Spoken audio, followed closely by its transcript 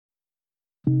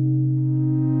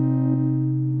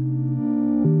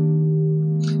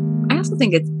also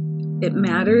think it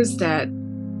matters that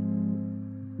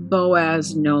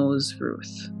Boaz knows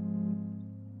Ruth.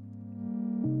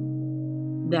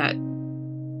 That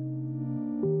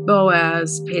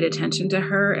Boaz paid attention to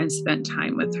her and spent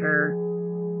time with her,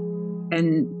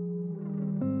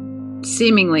 and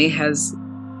seemingly has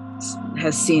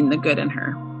seen the good in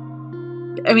her.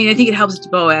 I mean, I think it helps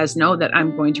Boaz know that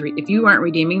I'm going to, if you aren't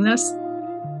redeeming this,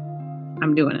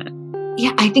 I'm doing it.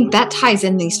 Yeah, I think that ties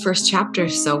in these first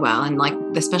chapters so well. And like,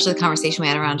 especially the conversation we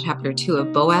had around chapter 2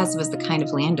 of Boaz was the kind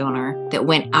of landowner that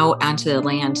went out onto the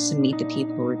land to meet the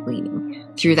people who were gleaning.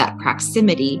 Through that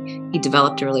proximity, he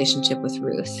developed a relationship with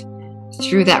Ruth.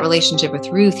 Through that relationship with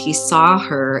Ruth, he saw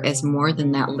her as more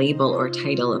than that label or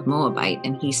title of Moabite.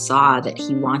 And he saw that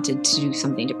he wanted to do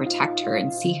something to protect her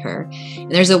and see her.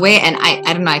 And there's a way, and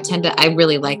I don't know, I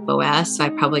really like Boaz, so I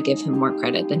probably give him more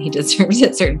credit than he deserves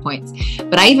at certain points.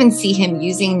 But I even see him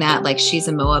using that, like she's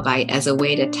a Moabite, as a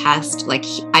way to test, like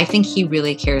I think he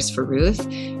really cares for Ruth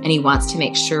and he wants to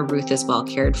make sure Ruth is well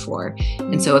cared for.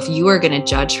 And so if you are going to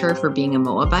judge her for being a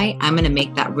Moabite, I'm going to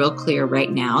make that real clear right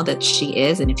now that she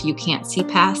is. And if you can't see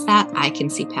past that, I can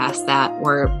see past that.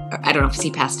 Or I don't know if see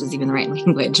past is even the right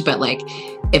language, but like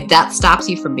if that stops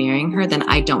you from marrying her, then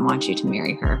I don't want you to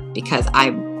marry her, because I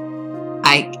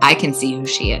can see who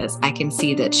she is. I can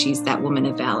see that she's that woman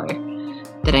of valor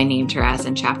that I named her as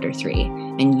in chapter 3.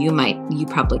 And you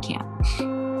probably can't.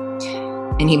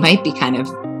 And he might be kind of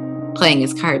playing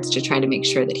his cards to try to make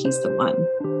sure that he's the one.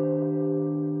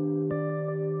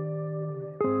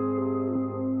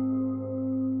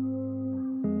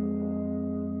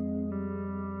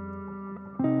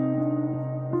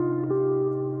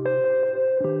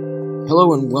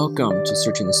 Hello and welcome to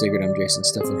Searching the Sacred. I'm Jason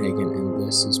Steffenhagen, and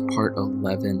this is part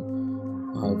 11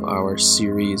 of our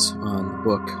series on the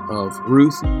book of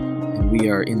Ruth. And we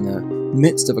are in the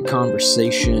midst of a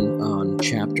conversation on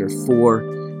chapter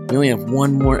 4. We only have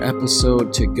one more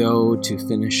episode to go to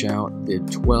finish out the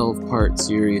 12-part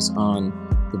series on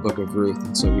the book of Ruth.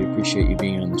 And so we appreciate you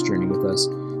being on this journey with us.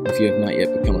 If you have not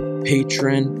yet become a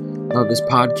patron of this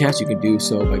podcast, you can do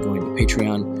so by going to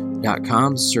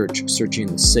patreon.com, searching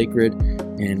the sacred,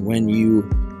 and when you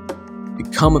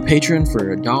become a patron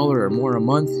for $1 or more a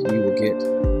month, you will get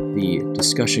the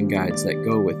discussion guides that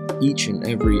go with each and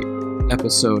every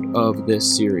episode of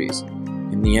this series.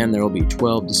 In the end, there will be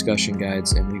 12 discussion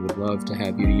guides, and we would love to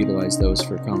have you utilize those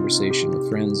for conversation with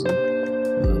friends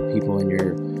and people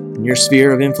in your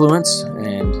sphere of influence,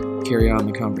 and carry on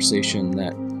the conversation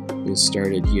that is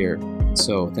started here.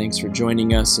 So thanks for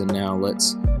joining us, and now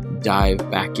let's dive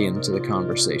back into the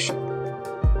conversation.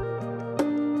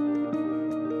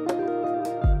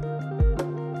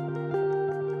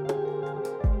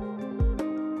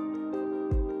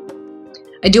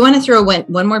 I do want to throw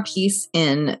one more piece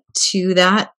in to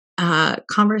that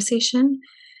conversation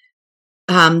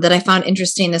that I found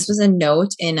interesting. This was a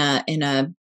note in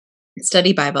a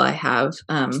study Bible I have.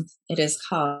 It is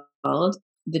called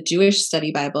the Jewish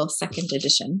Study Bible, 2nd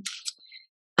edition.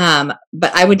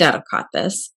 But I would not have caught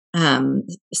this.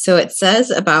 So it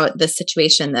says about the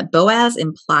situation that Boaz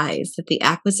implies that the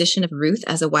acquisition of Ruth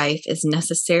as a wife is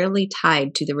necessarily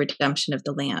tied to the redemption of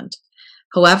the land.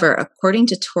 However, according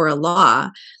to Torah law,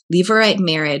 Levirate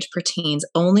marriage pertains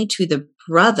only to the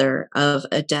brother of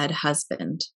a dead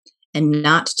husband and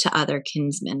not to other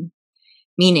kinsmen.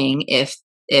 Meaning, if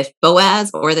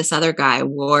Boaz or this other guy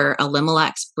were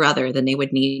Elimelech's brother, then they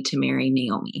would need to marry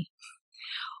Naomi.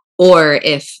 Or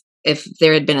if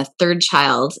there had been a third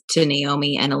child to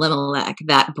Naomi and Elimelech,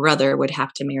 that brother would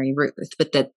have to marry Ruth.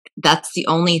 But that's the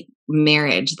only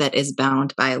marriage that is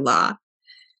bound by law.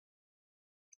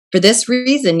 For this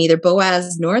reason, neither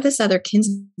Boaz nor this other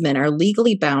kinsman are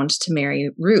legally bound to marry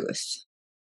Ruth,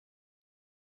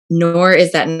 nor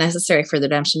is that necessary for the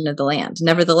redemption of the land.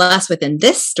 Nevertheless, within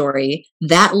this story,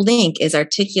 that link is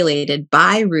articulated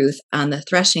by Ruth on the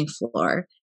threshing floor,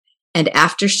 and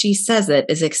after she says it,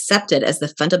 is accepted as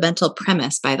the fundamental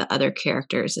premise by the other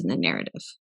characters in the narrative.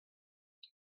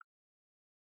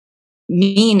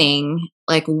 Meaning,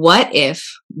 like, what if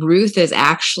Ruth is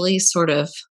actually sort of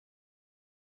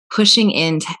pushing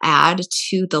in to add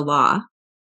to the law,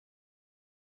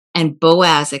 and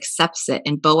Boaz accepts it,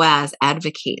 and Boaz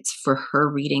advocates for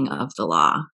her reading of the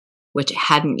law, which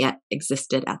hadn't yet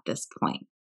existed at this point?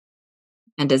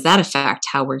 And does that affect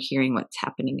how we're hearing what's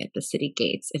happening at the city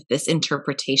gates, if this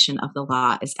interpretation of the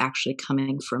law is actually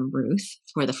coming from Ruth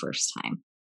for the first time?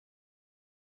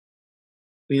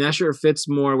 I mean, that sure fits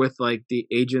more with like the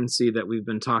agency that we've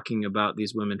been talking about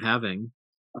these women having,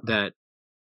 that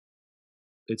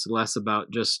it's less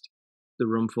about just the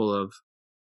room full of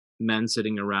men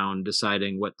sitting around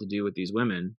deciding what to do with these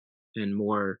women, and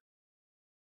more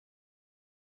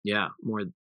more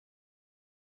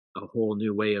a whole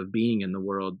new way of being in the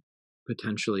world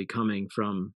potentially coming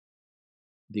from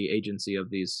the agency of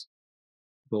these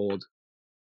bold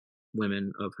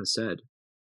women of Hesed.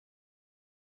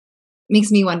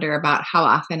 Makes me wonder about how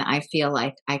often I feel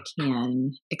like I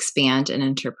can expand an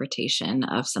interpretation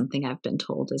of something I've been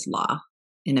told is law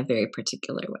in a very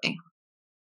particular way.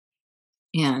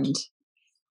 And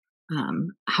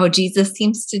how Jesus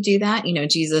seems to do that.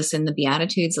 Jesus in the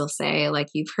Beatitudes will say, like,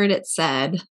 you've heard it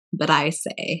said, but I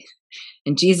say.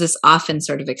 And Jesus often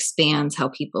sort of expands how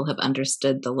people have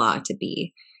understood the law to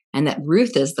be. And that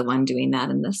Ruth is the one doing that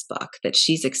in this book, that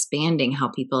she's expanding how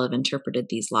people have interpreted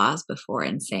these laws before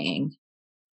and saying,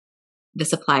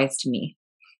 this applies to me.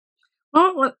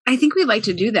 Well, I think we like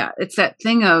to do that. It's that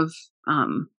thing of,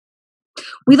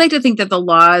 we like to think that the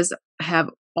laws have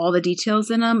all the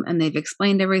details in them and they've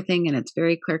explained everything and it's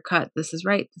very clear cut. This is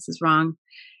right. This is wrong.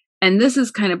 And this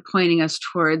is kind of pointing us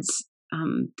towards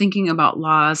thinking about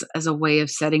laws as a way of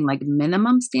setting like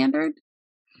minimum standard.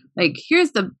 Like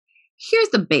here's the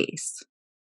base.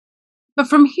 But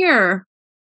from here,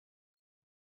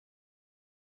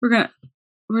 we're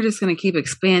just going to keep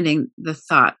expanding the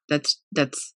thought that's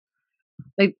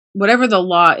like whatever the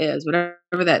law is,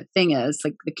 whatever that thing is,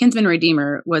 like the kinsman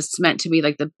redeemer was meant to be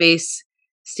like the base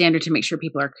standard to make sure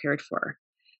people are cared for.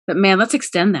 But man, let's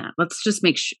extend that. Let's just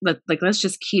make sure let's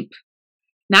just keep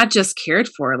not just cared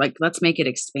for, like let's make it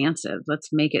expansive. Let's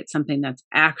make it something that's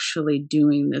actually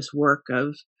doing this work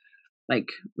of like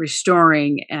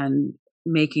restoring and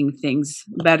making things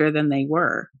better than they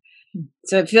were.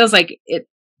 So it feels like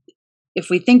if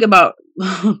we think about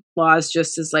laws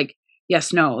just as like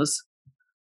yes, no's,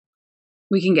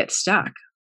 we can get stuck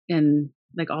in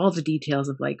like all the details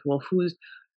of like, well,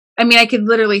 I could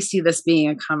literally see this being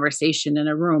a conversation in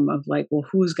a room of like, well,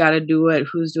 who's got to do it?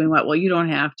 Who's doing what? Well, you don't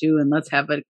have to. And let's have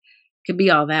it could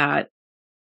be all that.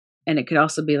 And it could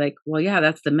also be like, well, yeah,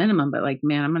 that's the minimum. But like,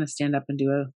 man, I'm going to stand up and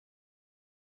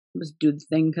just do the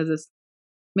thing because it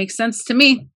makes sense to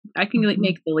me. I can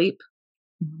make the leap.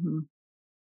 Mm-hmm.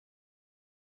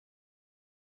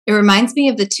 It reminds me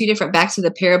of the two different, back to the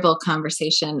parable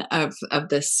conversation of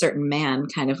this certain man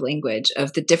kind of language,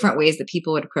 of the different ways that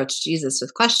people would approach Jesus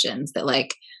with questions. That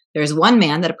like, there's one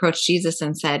man that approached Jesus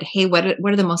and said, hey, what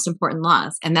are the most important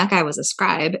laws? And that guy was a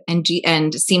scribe and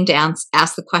seemed to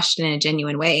ask the question in a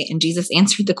genuine way. And Jesus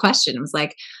answered the question. It was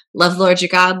like, love the Lord your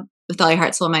God with all your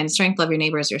heart, soul, mind, and strength. Love your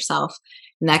neighbor as yourself.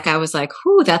 And that guy was like,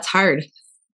 whew, that's hard.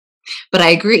 But I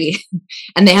agree.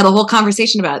 And they had a whole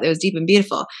conversation about it. It was deep and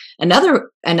beautiful. Another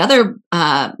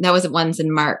that was one's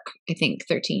in Mark, I think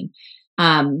 13.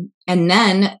 And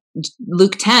then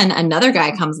Luke 10, another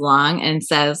guy comes along and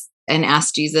says, and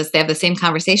asks Jesus, they have the same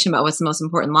conversation about what's the most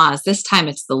important laws. This time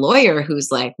it's the lawyer who's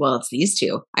like, well, it's these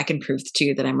two. I can prove to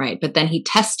you that I'm right. But then he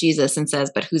tests Jesus and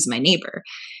says, but who's my neighbor?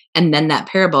 And then that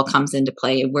parable comes into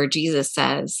play where Jesus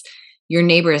says, your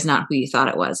neighbor is not who you thought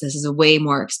it was. This is way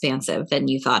more expansive than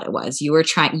you thought it was. You're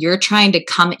trying to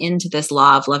come into this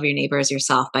law of love your neighbor as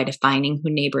yourself by defining who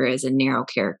neighbor is in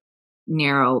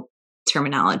narrow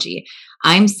terminology.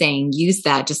 I'm saying use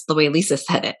that just the way Lisa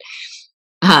said it.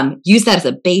 Use that as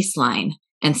a baseline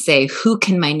and say, who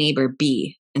can my neighbor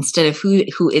be? Instead of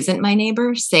who isn't my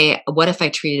neighbor, say, what if I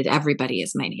treated everybody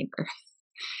as my neighbor?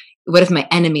 What if my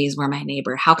enemies were my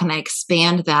neighbor? How can I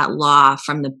expand that law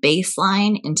from the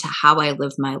baseline into how I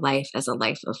live my life as a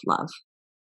life of love?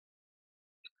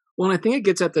 Well, and I think it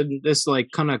gets at this like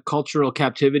kind of cultural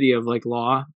captivity of like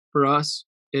law for us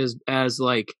is as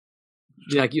like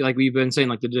we've been saying,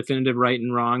 like the definitive right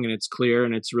and wrong, and it's clear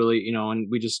and it's really, and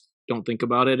we just don't think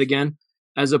about it again,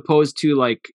 as opposed to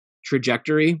like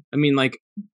trajectory.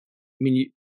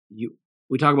 We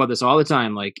talk about this all the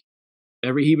time. Like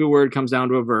every Hebrew word comes down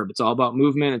to a verb. It's all about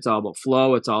movement. It's all about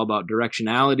flow. It's all about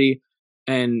directionality.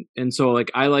 And so like,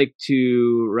 I like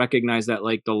to recognize that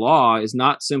like the law is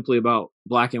not simply about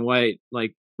black and white,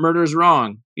 like murder's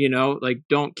wrong, like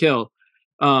don't kill,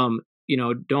 don't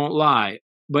lie.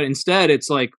 But instead it's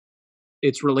like,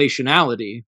 it's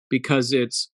relationality, because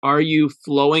are you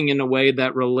flowing in a way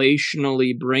that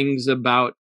relationally brings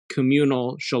about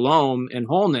communal shalom and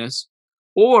wholeness,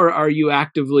 or are you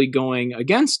actively going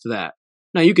against that?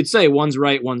 Now, you could say one's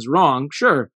right, one's wrong,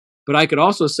 sure. But I could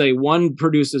also say one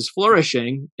produces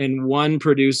flourishing and one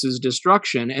produces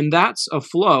destruction. And that's a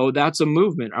flow. That's a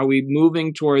movement. Are we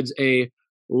moving towards a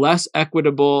less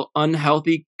equitable,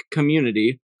 unhealthy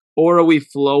community? Or are we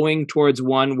flowing towards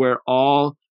one where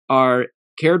all are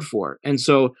cared for? And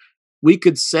so we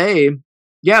could say,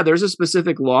 yeah, there's a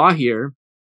specific law here,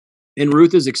 and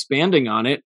Ruth is expanding on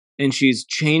it. And she's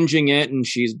changing it, and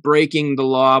she's breaking the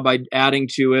law by adding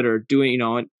to it or doing,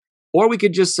 Or we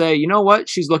could just say, you know what?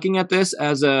 She's looking at this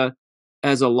as a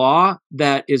law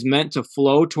that is meant to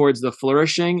flow towards the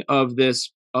flourishing of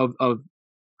this of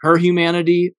her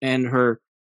humanity and her,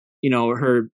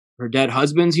 her dead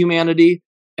husband's humanity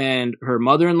and her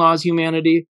mother-in-law's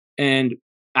humanity. And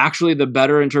actually the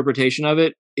better interpretation of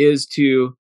it is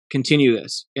to continue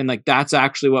this. And like, that's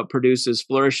actually what produces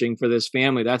flourishing for this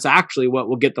family. That's actually what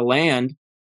will get the land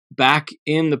back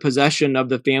in the possession of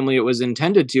the family it was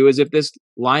intended to, as if this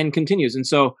line continues. And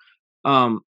so,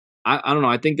 I don't know.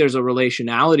 I think there's a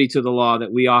relationality to the law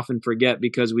that we often forget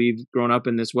because we've grown up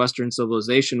in this Western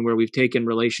civilization where we've taken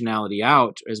relationality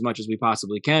out as much as we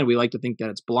possibly can. We like to think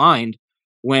that it's blind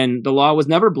when the law was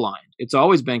never blind. It's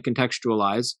always been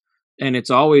contextualized, and it's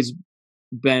always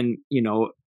been,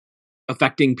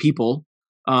 affecting people.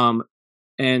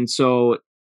 And so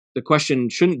the question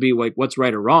shouldn't be like what's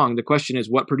right or wrong. The question is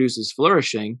what produces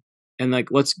flourishing, and like,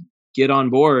 let's get on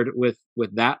board with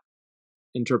that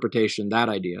interpretation, that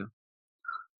idea.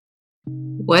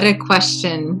 What a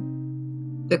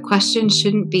question. The question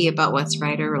shouldn't be about what's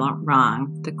right or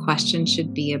wrong. The question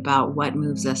should be about what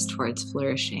moves us towards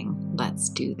flourishing. Let's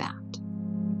do that.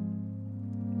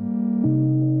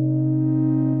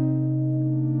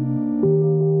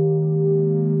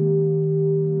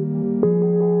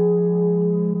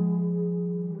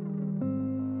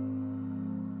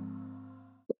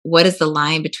 What is the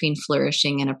line between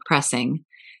flourishing and oppressing?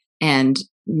 And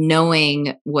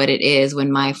knowing what it is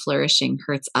when my flourishing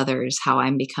hurts others, how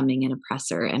I'm becoming an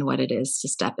oppressor, and what it is to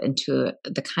step into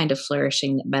the kind of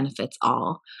flourishing that benefits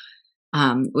all,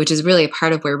 which is really a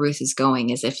part of where Ruth is going.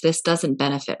 Is if this doesn't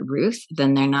benefit Ruth,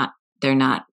 then they're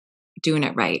not doing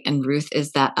it right. And Ruth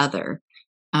is that other.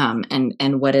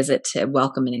 And what is it to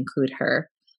welcome and include her?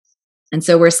 And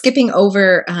so we're skipping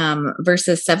over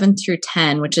verses 7 through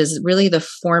 10, which is really the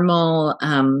formal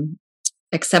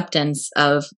acceptance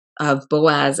of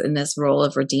Boaz in this role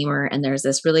of redeemer. And there's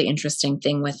this really interesting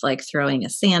thing with like throwing a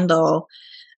sandal.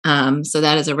 So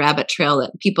that is a rabbit trail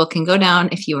that people can go down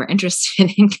if you are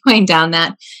interested in going down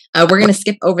that. We're going to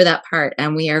skip over that part,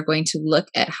 and we are going to look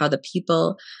at how the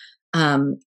people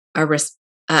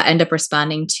end up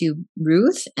responding to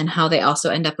Ruth, and how they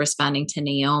also end up responding to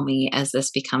Naomi as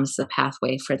this becomes the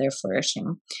pathway for their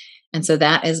flourishing. And so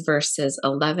that is verses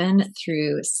 11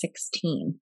 through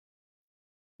 16.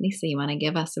 Lisa, you want to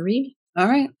give us a read? All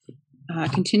right.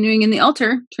 Continuing in the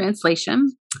Altar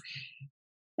translation.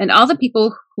 And all the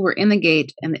people who were in the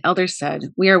gate and the elders said,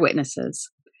 "We are witnesses.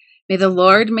 May the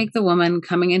Lord make the woman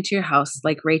coming into your house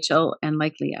like Rachel and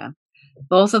like Leah,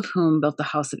 both of whom built the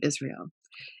house of Israel,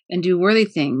 and do worthy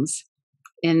things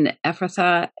in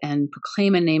Ephrathah and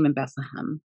proclaim a name in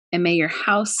Bethlehem. And may your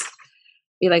house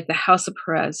be like the house of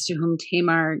Perez, to whom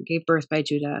Tamar gave birth by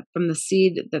Judah, from the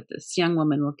seed that this young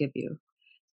woman will give you."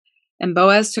 And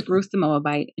Boaz took Ruth the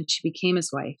Moabite, and she became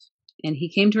his wife. And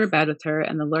he came to her bed with her,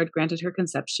 and the Lord granted her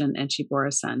conception, and she bore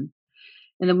a son.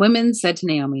 And the women said to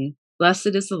Naomi,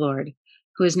 "Blessed is the Lord,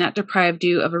 who has not deprived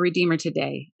you of a redeemer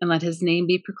today, and let his name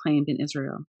be proclaimed in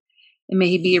Israel. And may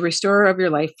he be a restorer of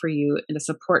your life for you, and a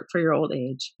support for your old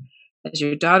age, as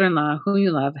your daughter-in-law, whom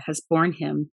you love, has borne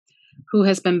him, who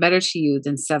has been better to you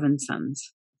than 7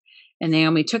 sons." And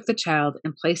Naomi took the child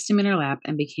and placed him in her lap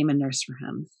and became a nurse for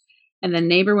him. And the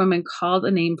neighbor women called a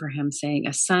name for him, saying,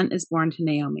 "A son is born to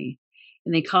Naomi."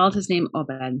 And they called his name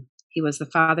Obed. He was the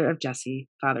father of Jesse,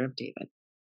 father of David.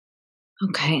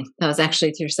 Okay, that was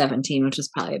actually through 17, which is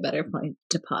probably a better point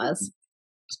to pause.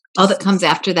 All that comes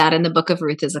after that in the book of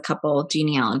Ruth is a couple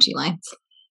genealogy lines.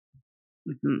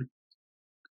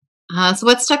 Mm-hmm. So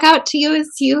what stuck out to you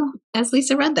as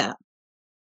Lisa read that?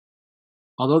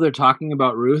 Although they're talking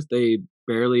about Ruth, they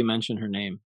barely mention her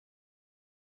name.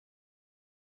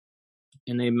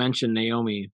 And they mention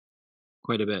Naomi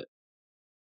quite a bit.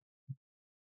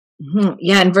 Mm-hmm.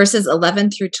 Yeah, in verses 11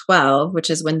 through 12, which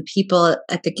is when the people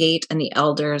at the gate and the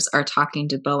elders are talking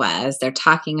to Boaz, they're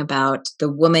talking about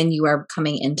the woman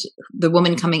coming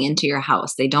into your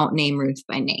house. They don't name Ruth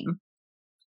by name,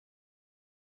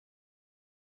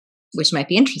 which might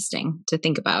be interesting to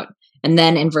think about. And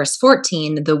then in verse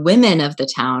 14, the women of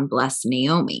the town bless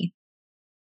Naomi.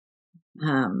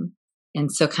 And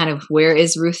so kind of where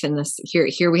is Ruth in this?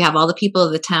 Here we have all the people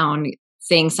of the town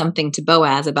saying something to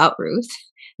Boaz about Ruth.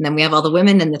 And then we have all the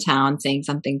women in the town saying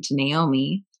something to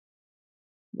Naomi.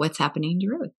 What's happening to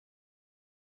Ruth?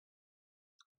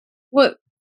 Well,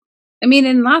 I mean,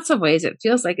 in lots of ways, it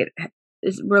feels like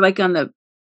we're like on the,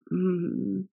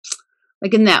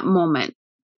 like in that moment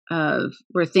of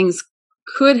where things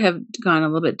could have gone a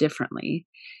little bit differently.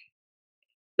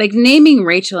 Like naming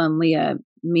Rachel and Leah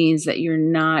means that you're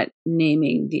not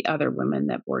naming the other women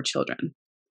that bore children.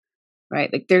 right?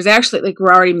 Like there's actually, like,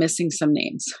 we're already missing some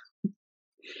names.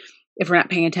 If we're not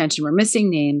paying attention, we're missing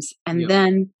names. And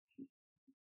then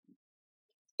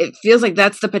it feels like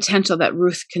that's the potential that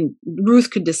Ruth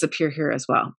could disappear here as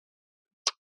well.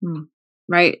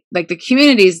 Right? Like the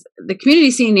community's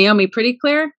seeing Naomi pretty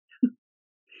clear.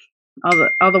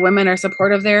 All the women are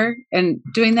supportive there and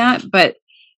doing that, but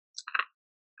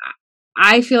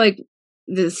I feel like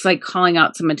this, like, calling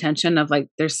out some attention of, like,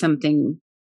 there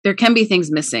can be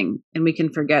things missing, and we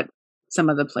can forget some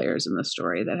of the players in the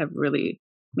story that have really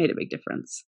made a big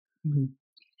difference.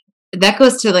 That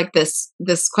goes to, like, this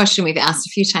question we've asked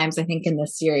a few times, I think, in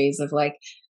this series of, like,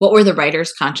 what were the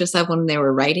writers conscious of when they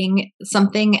were writing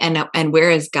something, and where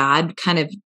is God kind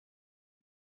of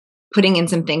putting in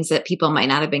some things that people might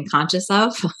not have been conscious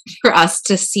of for us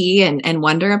to see and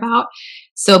wonder about.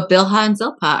 So Bilhah and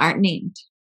Zilpah aren't named.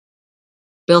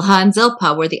 Bilhah and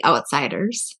Zilpah were the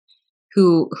outsiders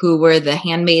who were the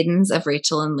handmaidens of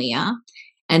Rachel and Leah,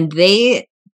 and they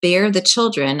bear the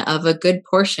children of a good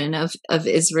portion of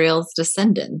Israel's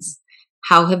descendants.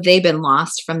 How have they been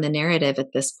lost from the narrative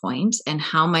at this point? And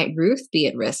how might Ruth be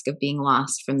at risk of being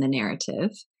lost from the narrative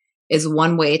is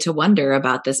one way to wonder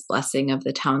about this blessing of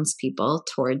the townspeople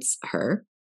towards her.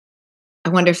 I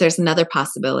wonder if there's another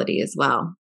possibility as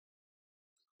well.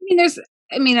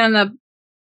 I mean, on the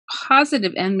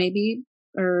positive end, maybe,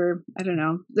 or I don't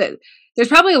know, there's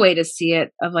probably a way to see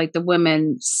it of, like, the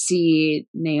women see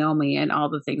Naomi and all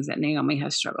the things that Naomi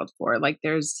has struggled for. Like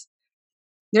there's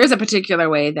a particular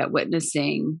way that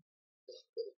witnessing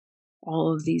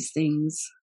all of these things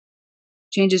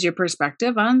changes your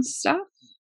perspective on stuff.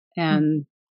 And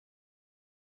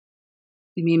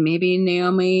I mean, maybe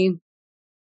Naomi,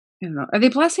 I don't know, are they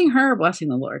blessing her or blessing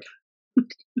the Lord?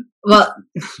 Well,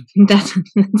 that's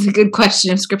a good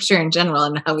question of scripture in general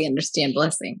and how we understand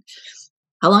blessing.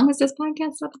 How long is this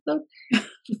podcast episode?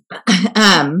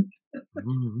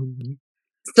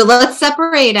 So let's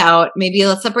separate out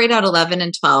 11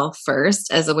 and 12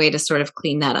 first as a way to sort of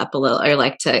clean that up a little, or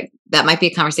that might be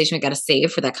a conversation we got to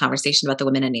save for that conversation about the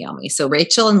women and Naomi. So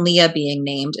Rachel and Leah being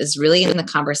named is really in the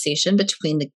conversation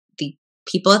between the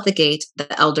people at the gate,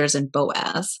 the elders, and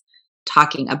Boaz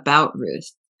talking about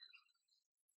Ruth.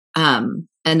 And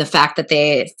the fact that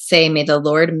they say, may the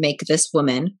Lord make this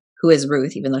woman, who is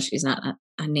Ruth, even though she's not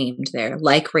named there,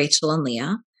 like Rachel and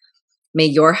Leah. May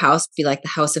your house be like the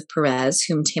house of Perez,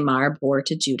 whom Tamar bore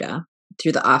to Judah,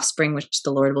 through the offspring which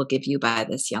the Lord will give you by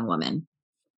this young woman.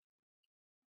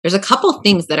 There's a couple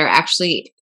things that are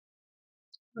actually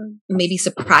maybe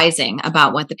surprising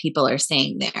about what the people are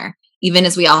saying there, even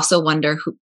as we also wonder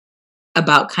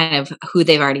about kind of who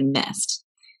they've already missed.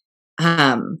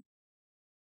 They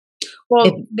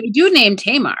do name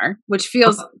Tamar, which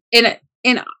feels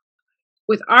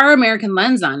with our American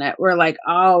lens on it, we're like,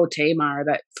 oh, Tamar,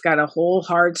 that's got a whole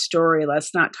hard story.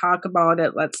 Let's not talk about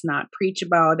it. Let's not preach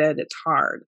about it. It's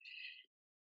hard.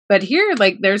 But here,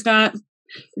 like, it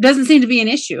doesn't seem to be an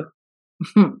issue.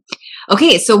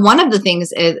 Okay, so one of the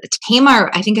things is Tamar,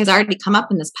 I think, has already come up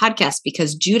in this podcast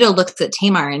because Judah looks at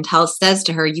Tamar and says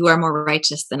to her, you are more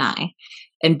righteous than I.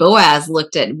 And Boaz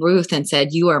looked at Ruth and said,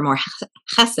 you are more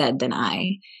chesed than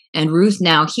I. And Ruth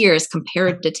now here is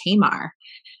compared to Tamar.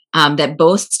 That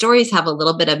both stories have a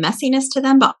little bit of messiness to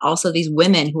them, but also these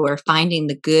women who are finding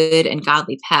the good and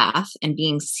godly path and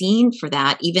being seen for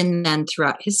that, even then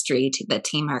throughout history, that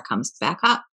Tamar comes back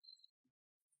up.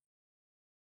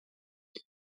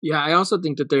 Yeah, I also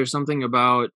think that there's something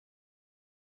about,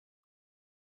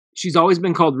 she's always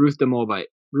been called Ruth the Moabite,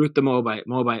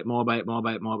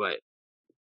 Moabite.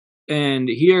 And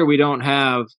here we don't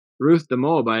have Ruth the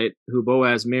Moabite, who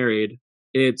Boaz married.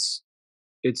 It's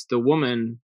the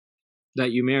woman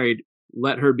that you married.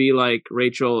 Let her be like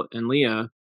Rachel and Leah,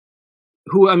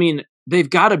 who, I mean, they've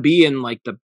got to be in like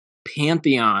the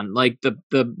pantheon, like the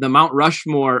Mount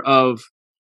Rushmore of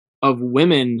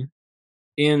women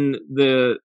in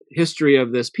the history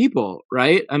of this people,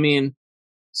 right? I mean,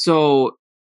 so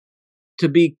to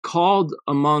be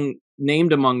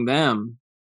named among them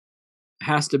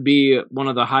has to be one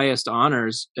of the highest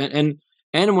honors and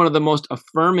one of the most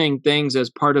affirming things as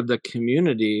part of the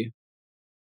community.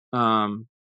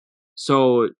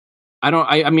 So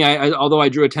although I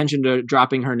drew attention to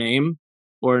dropping her name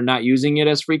or not using it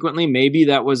as frequently, maybe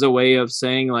that was a way of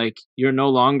saying, like, you're no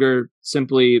longer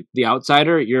simply the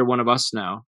outsider, you're one of us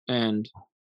now. And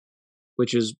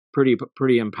which is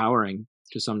pretty empowering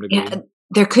to some degree. Yeah,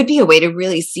 there could be a way to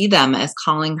really see them as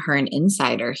calling her an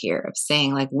insider here, of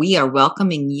saying, like, we are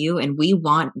welcoming you and we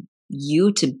want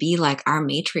you to be like our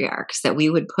matriarchs that we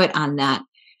would put on that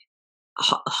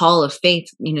hall of faith,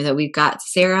 that we've got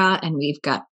Sarah and we've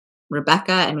got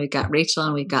Rebecca and we've got Rachel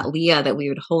and we've got Leah that we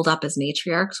would hold up as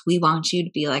matriarchs. We want you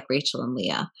to be like Rachel and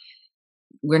Leah.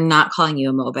 We're not calling you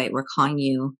a Moabite. We're calling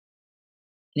you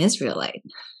an Israelite.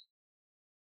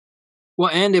 Well,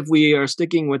 and if we are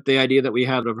sticking with the idea that we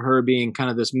have of her being kind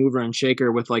of this mover and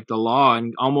shaker with like the law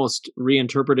and almost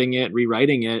reinterpreting it,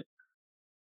 rewriting it,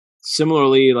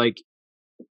 similarly, like,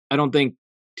 I don't think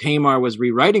Tamar was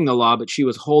rewriting the law, but she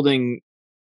was holding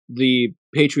the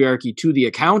patriarchy to the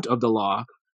account of the law.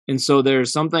 And so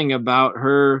there's something about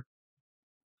her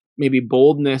maybe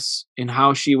boldness in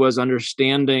how she was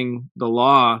understanding the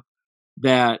law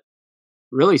that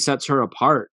really sets her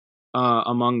apart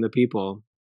among the people.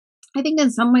 I think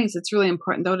in some ways it's really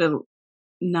important, though, to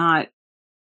not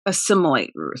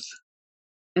assimilate Ruth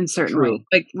in certain True. ways.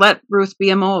 Like, let Ruth be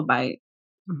a Moabite.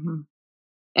 Mm-hmm.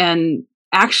 And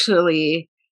actually,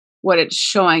 what it's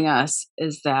showing us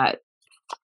is that,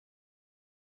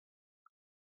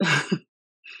 I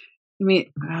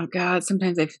mean, oh God,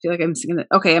 sometimes I feel like I'm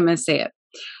going to say it.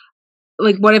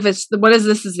 Like, what if this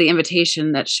is the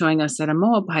invitation that's showing us that a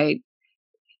Moabite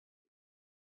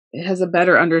has a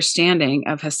better understanding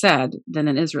of Hesed than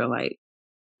an Israelite.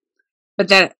 But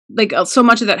that, like, so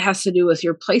much of that has to do with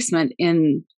your placement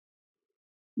in,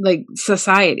 like,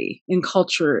 society, in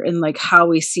culture, and like how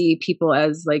we see people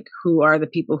as, like, who are the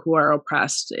people who are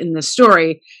oppressed in the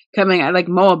story. Coming, like,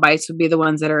 Moabites would be the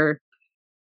ones that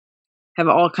have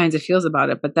all kinds of feels about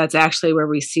it, but that's actually where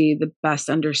we see the best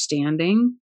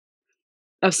understanding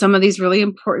of some of these really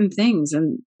important things.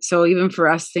 And so even for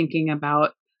us thinking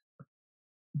about,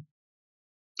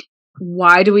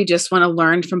 why do we just want to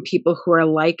learn from people who are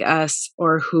like us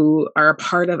or who are a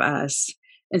part of us,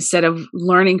 instead of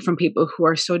learning from people who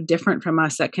are so different from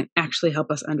us that can actually help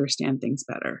us understand things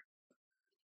better?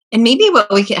 And maybe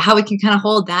how we can kind of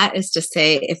hold that is to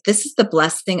say, if this is the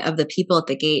blessing of the people at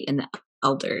the gate and the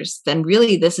elders, then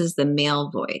really this is the male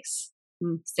voice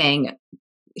saying,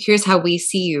 here's how we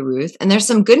see you, Ruth. And there's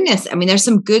some goodness. I mean, there's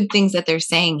some good things that they're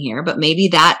saying here, but maybe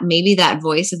that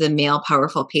voice of the male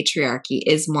powerful patriarchy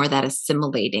is more that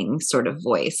assimilating sort of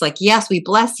voice. Like, yes, we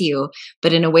bless you,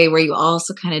 but in a way where you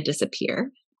also kind of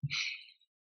disappear.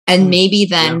 And maybe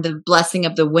then the blessing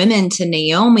of the women to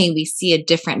Naomi, we see a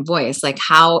different voice. Like,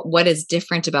 what is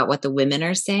different about what the women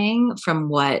are saying from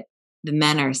what the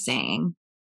men are saying?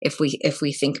 If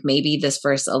we think maybe this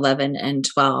verse 11 and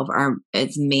 12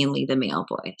 is mainly the male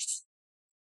voice,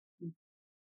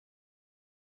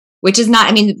 which is not,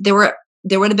 I mean, there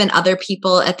would have been other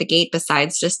people at the gate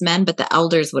besides just men, but the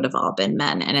elders would have all been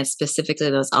men. And it's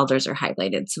specifically those elders are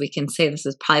highlighted. So we can say this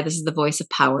is the voice of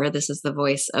power. This is the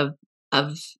voice of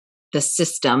the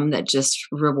system that just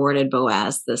rewarded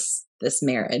Boaz this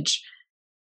marriage,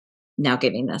 now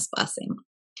giving this blessing.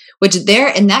 Which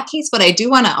in that case, what I do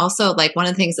want to also, like, one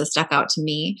of the things that stuck out to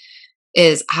me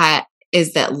is that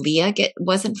Leah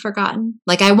wasn't forgotten.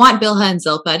 Like, I want Bilhah and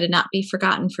Zilpah to not be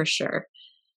forgotten for sure.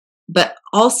 But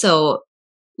also,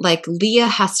 like, Leah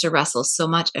has to wrestle so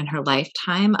much in her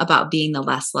lifetime about being the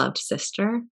less loved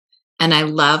sister. And I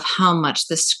love how much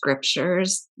the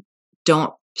scriptures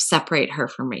don't separate her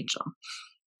from Rachel.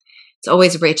 It's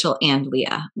always Rachel and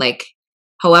Leah. Like,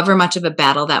 however much of a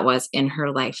battle that was in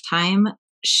her lifetime,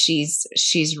 she's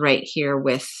right here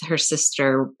with her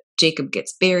sister. Jacob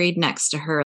gets buried next to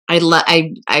her.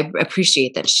 I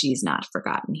appreciate that she's not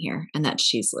forgotten here and that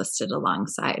she's listed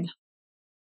alongside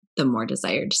the more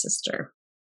desired sister.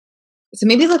 So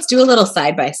maybe let's do a little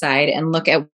side by side and look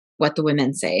at what the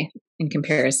women say in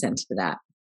comparison to that.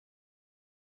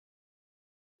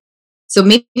 So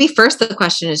maybe first the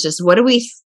question is just, what do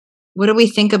we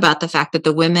think about the fact that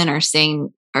the women are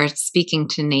speaking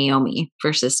to Naomi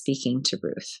versus speaking to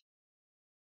Ruth?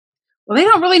 Well, they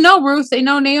don't really know Ruth. They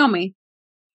know Naomi.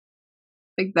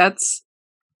 Like,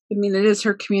 it is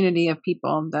her community of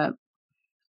people that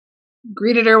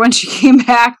greeted her when she came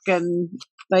back, and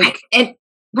like,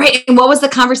 right. And what was the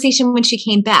conversation when she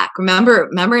came back?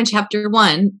 Remember in chapter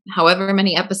 1, however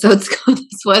many episodes ago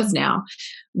this was now,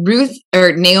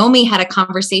 Naomi had a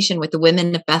conversation with the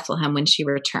women of Bethlehem when she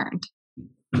returned.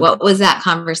 What was that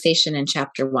conversation in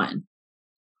chapter 1?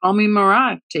 Call me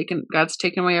Marah. God's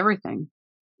taken away everything.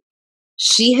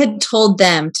 She had told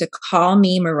them to call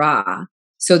me Marah.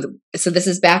 So this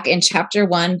is back in chapter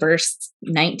 1, verse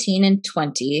 19 and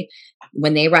 20.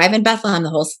 When they arrive in Bethlehem,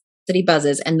 the whole city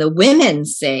buzzes, and the women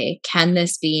say, "Can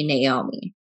this be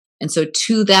Naomi?" And so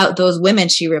to those women,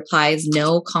 she replies,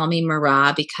 "No, call me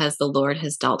Marah, because the Lord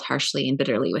has dealt harshly and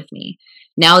bitterly with me."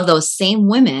 Now those same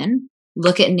women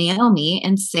look at Naomi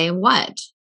and say what?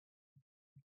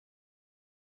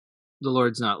 The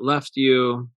Lord's not left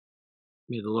you.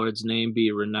 May the Lord's name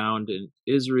be renowned in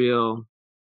Israel.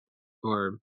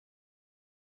 Or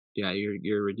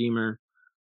your redeemer.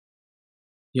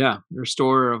 Yeah,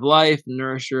 restorer of life,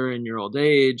 nourisher in your old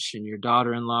age, and your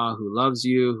daughter-in-law who loves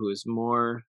you, who is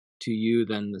more to you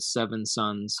than the 7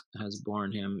 sons has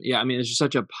borne him. Yeah, I mean, it's just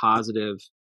such a positive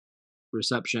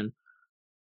reception.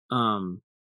 And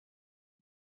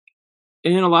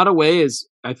in a lot of ways,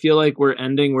 I feel like we're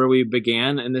ending where we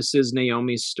began, and this is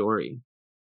Naomi's story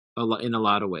in a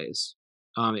lot of ways.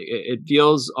 It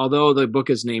feels, although the book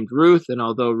is named Ruth, and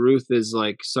although Ruth is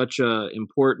like such a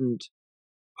important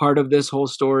part of this whole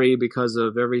story because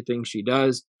of everything she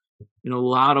does, in a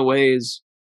lot of ways,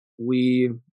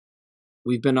 we've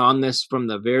been on this from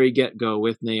the very get-go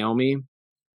with Naomi,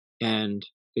 and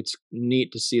it's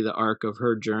neat to see the arc of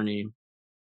her journey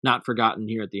not forgotten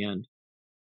here at the end.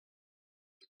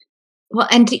 Well,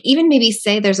 and to even maybe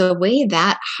say there's a way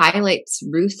that highlights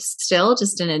Ruth still,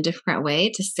 just in a different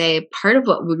way, to say part of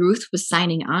what Ruth was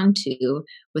signing on to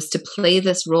was to play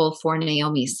this role for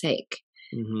Naomi's sake.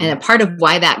 Mm-hmm. And a part of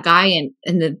why that guy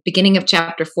in the beginning of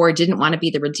chapter 4 didn't want to be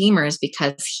the Redeemer is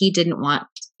because he didn't want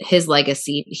his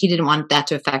legacy. He didn't want that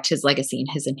to affect his legacy and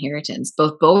his inheritance.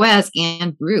 Both Boaz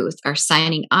and Ruth are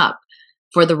signing up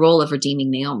for the role of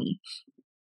redeeming Naomi.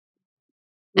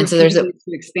 And so there's to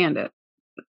expand it.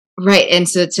 Right. And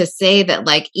so to say that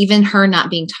like even her not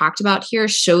being talked about here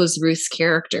shows Ruth's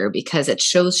character, because it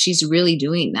shows she's really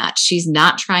doing that. She's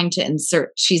not trying to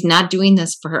she's not doing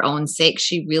this for her own sake.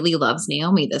 She really loves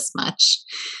Naomi this much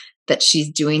that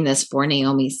she's doing this for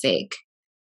Naomi's sake.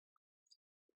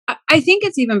 I think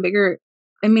it's even bigger.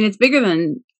 I mean, it's bigger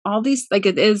than all these, like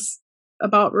it is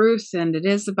about Ruth and it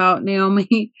is about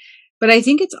Naomi, but I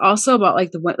think it's also about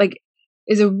like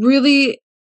it's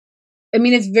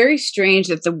very strange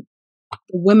that the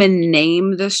women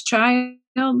name this child,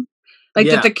 like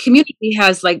that the community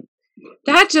has like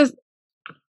that. Just,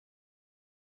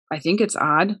 I think it's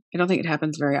odd. I don't think it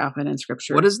happens very often in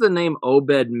scripture. What does the name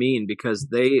Obed mean? Because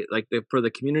for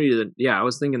the community I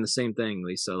was thinking the same thing,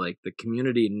 Lisa. Like the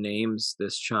community names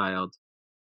this child,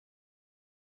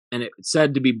 and it's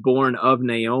said to be born of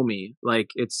Naomi.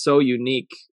 Like it's so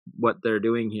unique what they're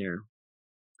doing here.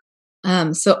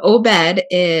 So Obed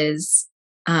is,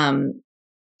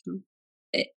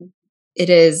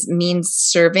 means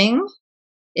serving.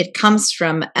 It comes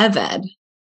from Eved.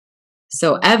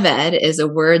 So Eved is a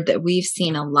word that we've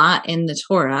seen a lot in the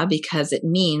Torah because it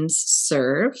means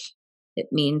serve. It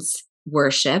means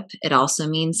worship. It also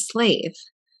means slave.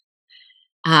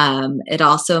 It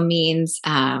also means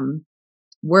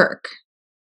work.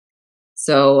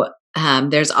 So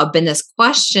there's been this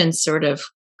question sort of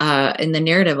in the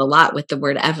narrative a lot with the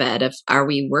word Eved of, are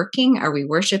we working? Are we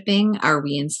worshiping? Are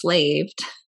we enslaved?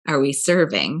 Are we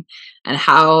serving? And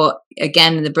how,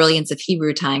 again, in the brilliance of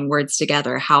Hebrew tying words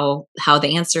together, how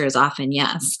the answer is often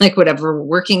yes. Like whatever we're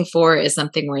working for is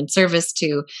something we're in service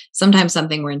to, sometimes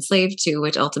something we're enslaved to,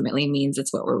 which ultimately means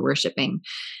it's what we're worshiping.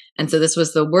 And so this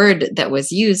was the word that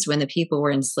was used when the people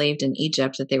were enslaved in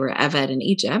Egypt, that they were Eved in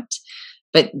Egypt.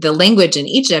 But the language in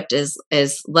Egypt is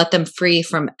let them free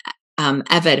from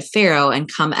Eved Pharaoh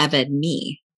and come Eved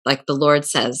me. Like the Lord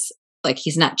says, like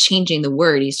he's not changing the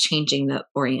word, he's changing the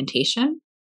orientation.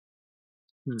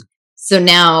 So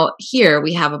now here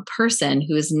we have a person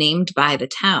who is named by the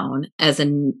town as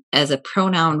a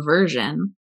pronoun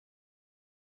version,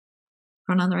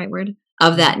 pronoun the right word,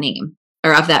 of that name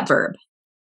or of that verb.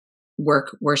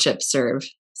 Work, worship, serve,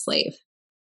 slave.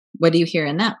 What do you hear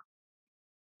in that?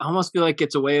 I almost feel like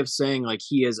it's a way of saying like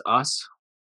he is us.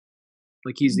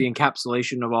 Like he's the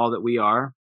encapsulation of all that we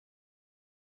are.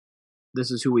 This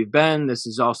is who we've been. This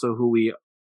is also who we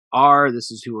are.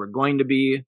 This is who we're going to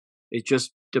be. It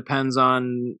just depends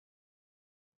on,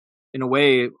 in a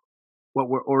way, what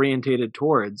we're orientated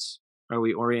towards. Are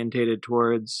we orientated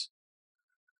towards,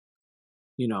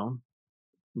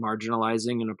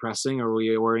 marginalizing and oppressing? Or are we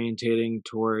orientating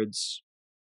towards,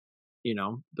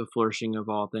 the flourishing of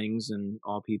all things and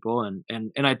all people?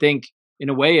 And I think, in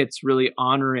a way, it's really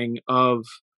honoring of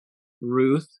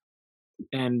Ruth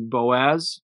and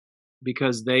Boaz,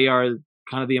 because they are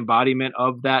kind of the embodiment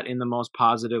of that in the most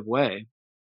positive way.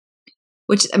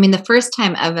 Which, I mean, the first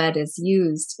time Eved is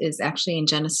used is actually in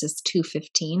Genesis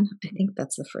 2:15. I think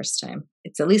that's the first time.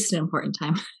 It's at least an important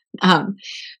time.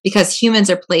 Because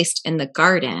humans are placed in the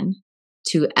garden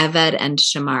to Eved and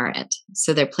Shamar it.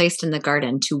 So they're placed in the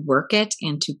garden to work it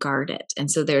and to guard it. And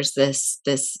so there's this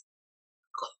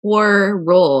core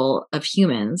role of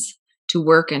humans to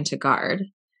work and to guard.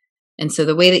 And so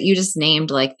the way that you just named,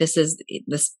 like this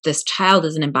child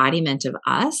is an embodiment of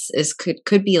us,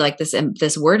 could be like this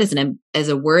word is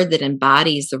a word that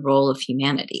embodies the role of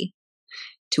humanity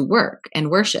to work and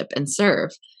worship and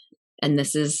serve. And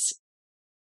this is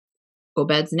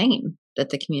Obed's name that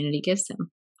the community gives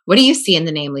him. What do you see in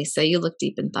the name, Lisa? You look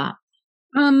deep in thought.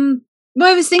 Well,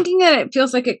 I was thinking that it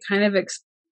feels like it kind of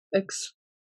expresses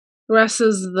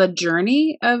the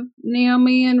journey of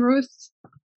Naomi and Ruth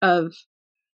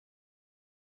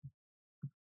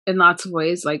in lots of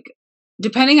ways, like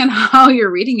depending on how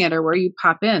you're reading it or where you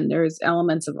pop in, there's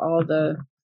elements of all the,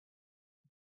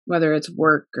 whether it's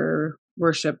work or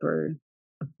worship or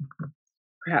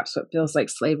perhaps what feels like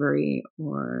slavery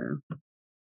or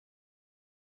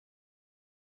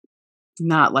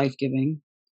not life-giving.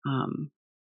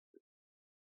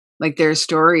 Like their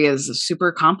story is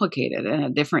super complicated, and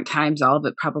at different times, all of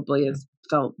it probably has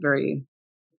felt very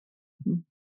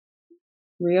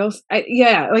real. I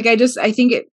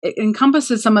think it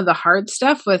encompasses some of the hard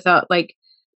stuff without, like,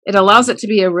 it allows it to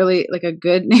be a really, like, a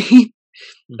good name,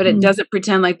 but it doesn't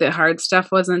pretend like the hard stuff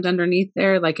wasn't underneath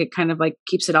there. Like it kind of like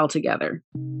keeps it all together.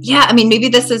 Yeah, I mean, maybe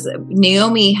this is,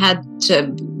 Naomi had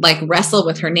to like wrestle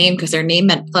with her name because her name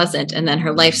meant pleasant, and then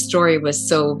her life story was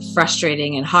so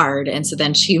frustrating and hard, and so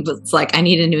then she was like, I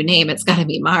need a new name, it's got to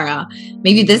be Mara.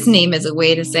 Maybe this name is a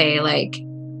way to say, like,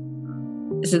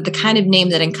 is it the kind of name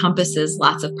that encompasses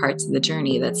lots of parts of the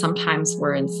journey, that sometimes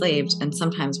we're enslaved and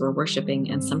sometimes we're worshiping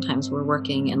and sometimes we're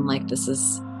working, and like this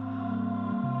is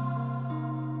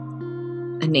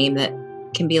a name that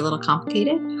can be a little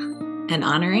complicated and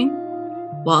honoring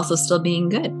while also still being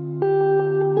good.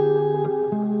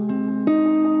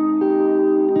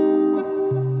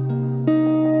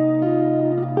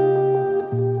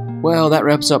 Well, that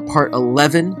wraps up part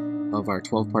 11 of our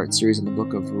 12-part series in the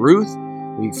book of Ruth.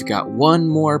 We've got one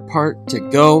more part to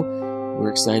go. We're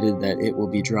excited that it will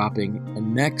be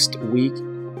dropping next week,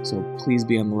 so please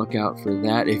be on the lookout for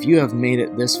that. If you have made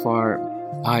it this far,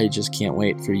 I just can't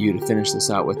wait for you to finish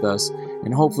this out with us,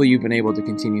 and hopefully you've been able to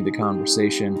continue the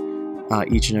conversation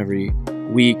each and every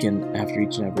week and after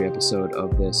each and every episode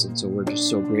of this, and so we're just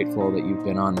so grateful that you've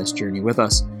been on this journey with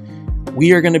us.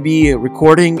 We are going to be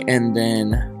recording and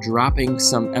then dropping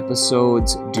some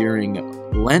episodes during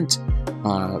Lent,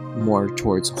 more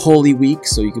towards Holy Week,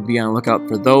 so you can be on the lookout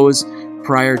for those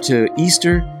prior to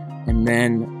Easter, and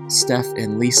then Steph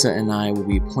and Lisa and I will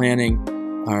be planning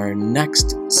our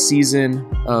next season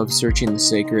of Searching the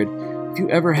Sacred. If you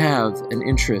ever have an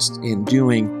interest in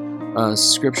doing a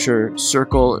scripture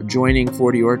circle, joining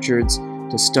 40 Orchards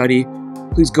to study,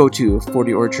 please go to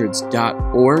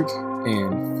 40orchards.org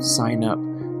and sign up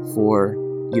for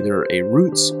either a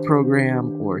Roots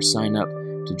program or sign up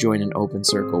to join an open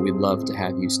circle. We'd love to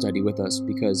have you study with us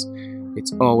because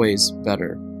it's always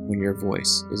better when your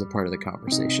voice is a part of the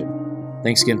conversation.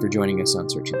 Thanks again for joining us on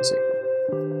Searching the Sacred.